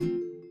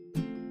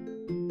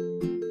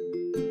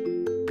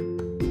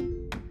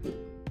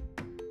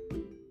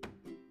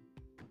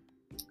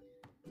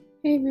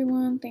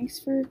Thanks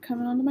for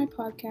coming on to my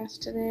podcast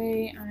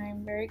today.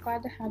 I'm very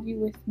glad to have you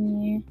with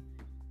me.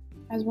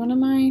 As one of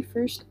my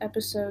first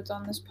episodes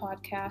on this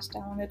podcast,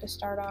 I wanted to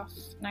start off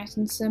nice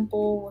and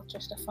simple with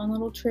just a fun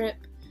little trip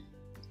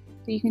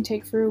that you can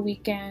take for a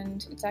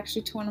weekend. It's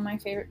actually to one of my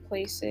favorite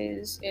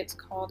places. It's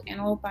called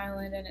Antelope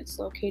Island, and it's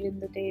located in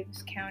the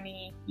Davis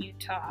County,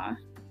 Utah.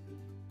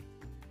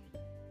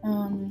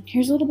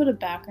 Here's a little bit of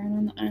background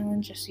on the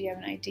island just so you have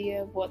an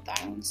idea of what the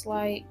island's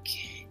like.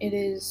 It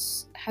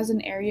has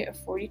an area of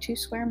 42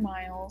 square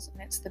miles,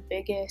 and it's the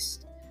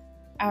biggest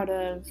out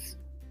of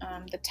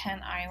the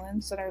 10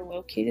 islands that are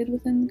located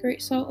within the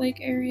Great Salt Lake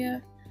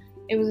area.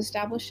 It was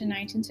established in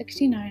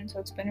 1969, so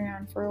it's been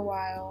around for a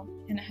while,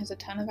 and it has a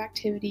ton of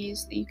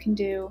activities that you can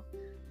do,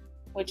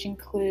 which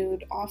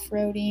include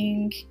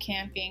off-roading,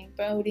 camping,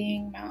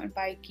 boating, mountain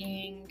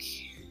biking,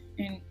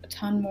 and a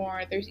ton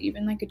more. There's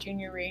even like a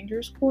junior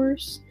rangers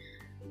course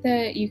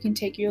that you can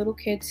take your little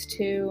kids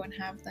to and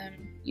have them,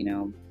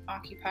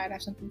 occupied,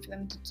 have something for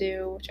them to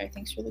do, which I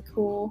think is really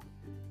cool.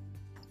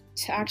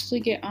 To actually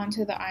get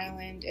onto the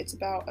island, it's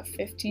about a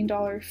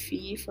 $15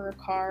 fee for a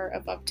car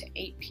of up to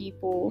 8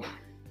 people,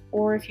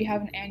 or if you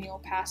have an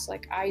annual pass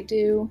like I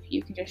do,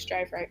 you can just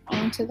drive right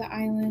onto the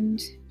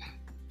island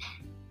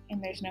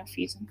and there's no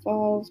fees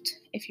involved.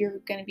 If you're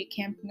going to be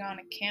camping on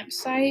a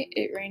campsite,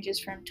 it ranges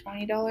from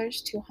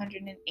 $20 to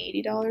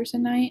 $180 a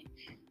night,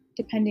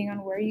 depending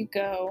on where you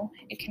go.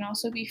 It can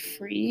also be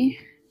free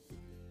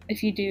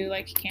if you do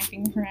like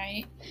camping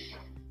right.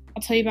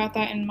 I'll tell you about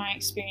that in my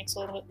experience a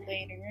little bit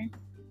later.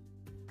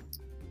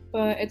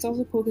 But it's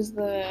also cool because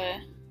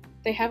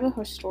they have a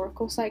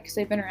historical site, because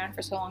they've been around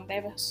for so long. They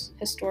have a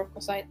historical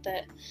site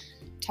that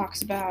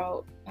talks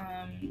about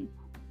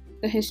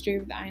the history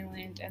of the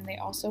island, and they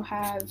also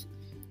have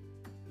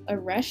a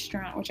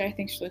restaurant, which I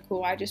think is really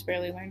cool. I just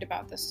barely learned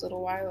about this a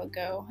little while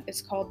ago.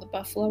 It's called the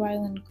Buffalo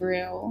Island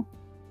Grill,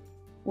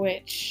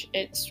 which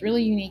it's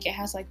really unique. It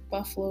has like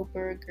buffalo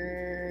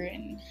burger,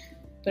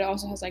 but it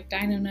also has like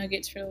dino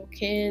nuggets for little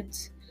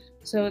kids.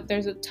 So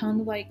there's a ton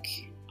of like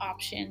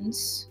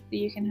options that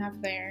you can have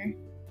there.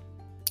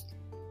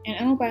 And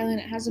Antelope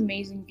Island, it has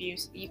amazing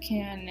views. You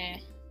can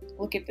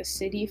look at the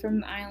city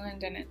from the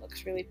island, and it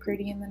looks really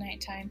pretty in the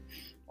nighttime.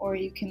 Or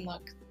you can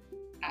look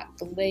at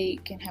the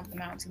lake and have the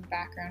mountains in the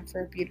background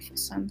for a beautiful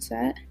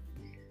sunset.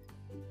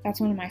 That's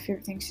one of my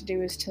favorite things to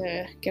do, is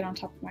to get on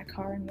top of my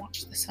car and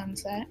watch the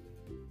sunset.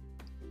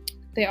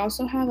 They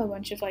also have a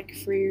bunch of like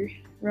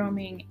free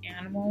roaming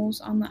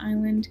animals on the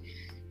island,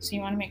 so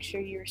you want to make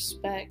sure you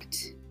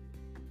respect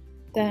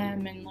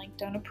them and like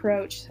don't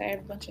approach. They have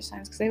a bunch of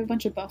signs because they have a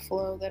bunch of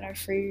buffalo that are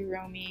free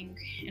roaming,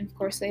 and of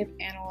course they have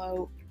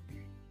antelope,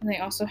 and they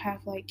also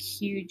have like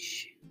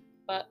huge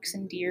bucks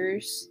and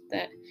deers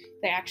that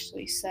they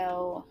actually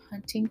sell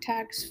hunting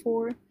tags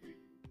for,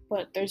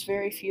 but there's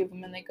very few of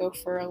them, and they go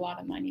for a lot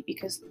of money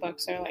because the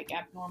bucks are like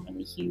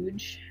abnormally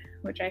huge,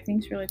 which I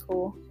think is really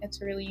cool.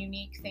 It's a really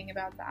unique thing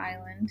about the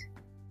island.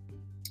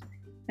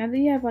 Now that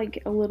you have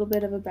like a little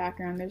bit of a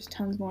background, there's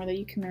tons more that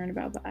you can learn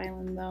about the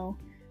island though.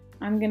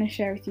 I'm going to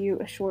share with you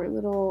a short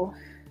little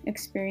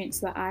experience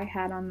that I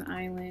had on the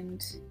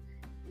island,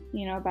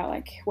 about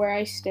like where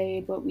I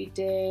stayed, what we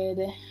did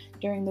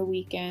during the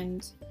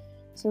weekend.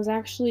 So it was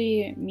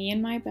actually me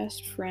and my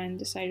best friend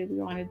decided we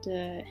wanted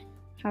to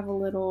have a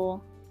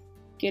little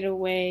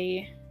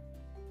getaway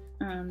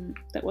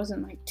that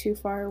wasn't like too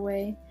far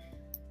away.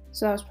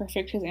 So that was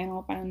perfect because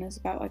Antelope Island is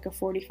about like a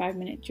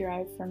 45-minute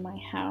drive from my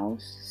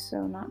house,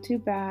 so not too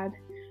bad.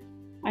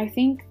 I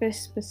think this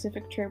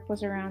specific trip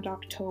was around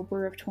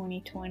October of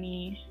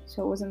 2020,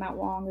 so it wasn't that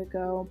long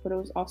ago, but it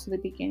was also the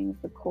beginning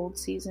of the cold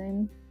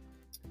season.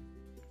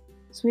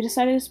 So we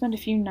decided to spend a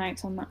few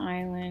nights on the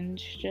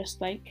island, just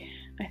like,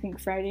 I think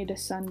Friday to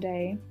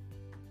Sunday.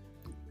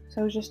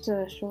 So it was just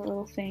a short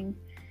little thing.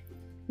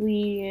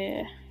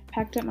 We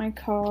packed up my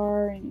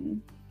car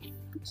and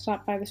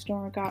stopped by the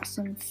store and got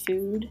some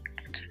food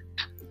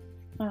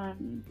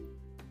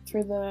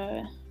for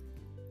the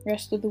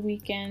rest of the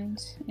weekend,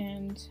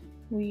 and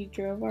we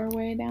drove our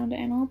way down to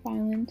Antelope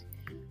Island.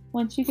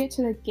 Once you get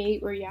to the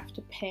gate where you have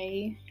to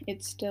pay,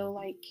 it's still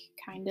like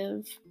kind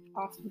of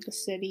off of the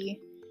city.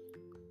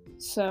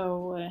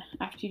 So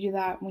after you do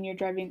that, when you're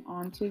driving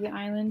onto the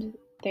island,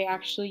 they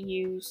actually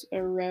use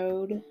a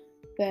road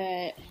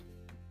that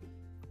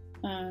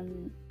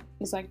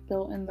is like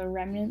built in the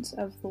remnants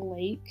of the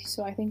lake.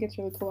 So I think it's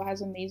really cool. It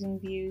has amazing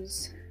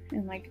views,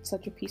 and like it's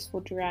such a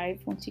peaceful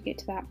drive once you get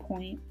to that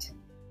point.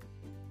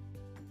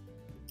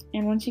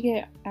 And once you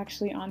get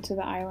actually onto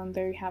the island,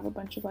 there you have a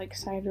bunch of like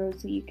side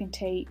roads that you can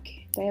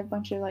take. They have a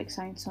bunch of like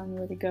signs telling you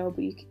where to go,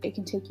 but it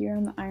can take you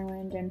around the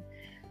island. And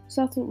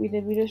so that's what we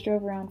did. We just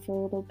drove around for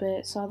a little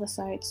bit, saw the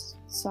sights,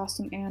 saw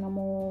some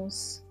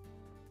animals,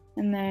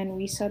 and then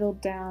we settled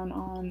down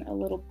on a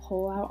little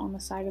pullout on the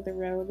side of the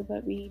road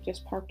that we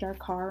just parked our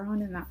car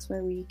on, and that's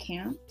where we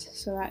camped.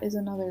 So that is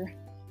another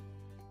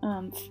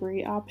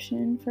free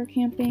option for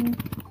camping.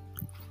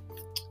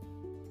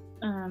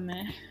 And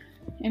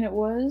it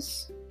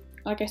was,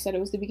 like I said, it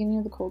was the beginning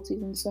of the cold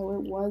season, so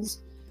it was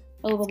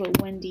a little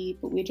bit windy,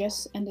 but we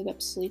just ended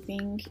up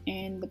sleeping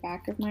in the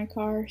back of my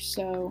car,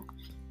 so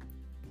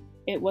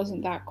it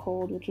wasn't that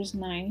cold, which was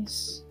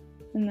nice.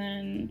 And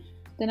then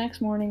the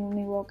next morning when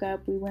we woke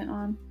up, we went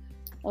on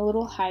a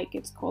little hike.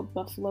 It's called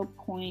Buffalo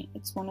Point.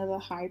 It's one of the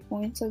high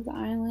points of the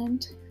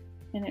island,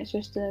 and it's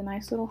just a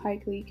nice little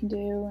hike that you can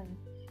do.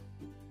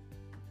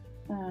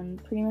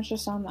 And pretty much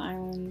just on the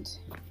island,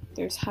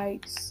 there's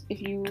hikes.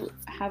 If you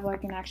have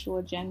like an actual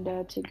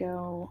agenda to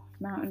go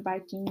mountain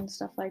biking and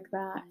stuff like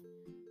that,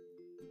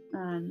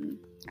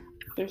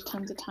 there's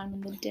tons of time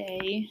in the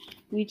day.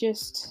 We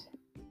just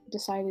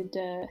decided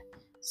to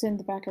sit in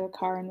the back of the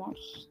car and watch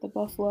the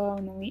buffalo,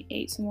 and then we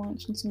ate some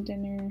lunch and some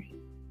dinner.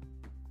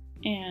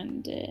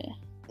 And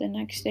the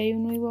next day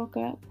when we woke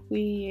up,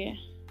 we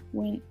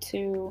went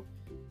to,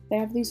 they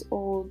have these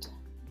old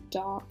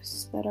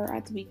docks that are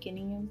at the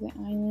beginning of the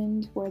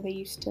island where they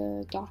used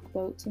to dock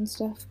boats and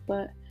stuff,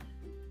 but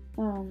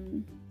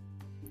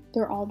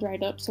they're all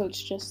dried up, so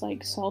it's just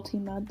like salty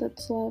mud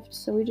that's left.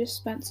 So we just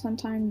spent some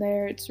time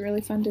there. It's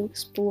really fun to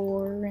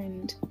explore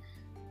and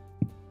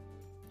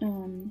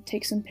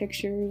take some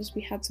pictures.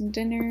 We had some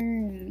dinner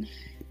and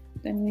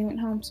then we went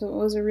home. So it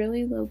was a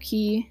really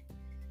low-key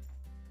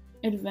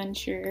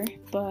adventure,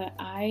 but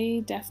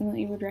I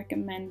definitely would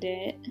recommend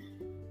it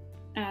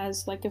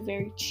as like a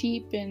very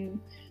cheap and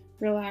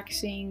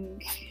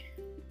relaxing,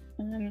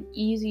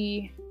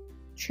 easy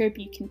trip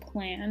you can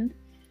plan.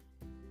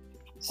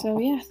 So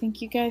yeah,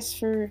 thank you guys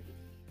for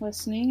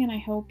listening, and I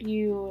hope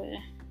you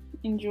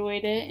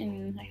enjoyed it,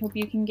 and I hope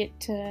you can get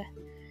to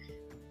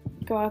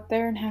go out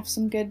there and have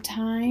some good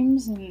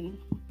times, and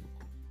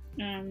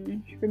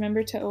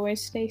remember to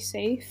always stay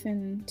safe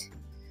and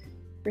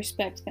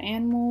respect the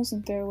animals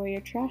and throw away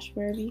your trash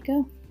wherever you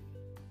go.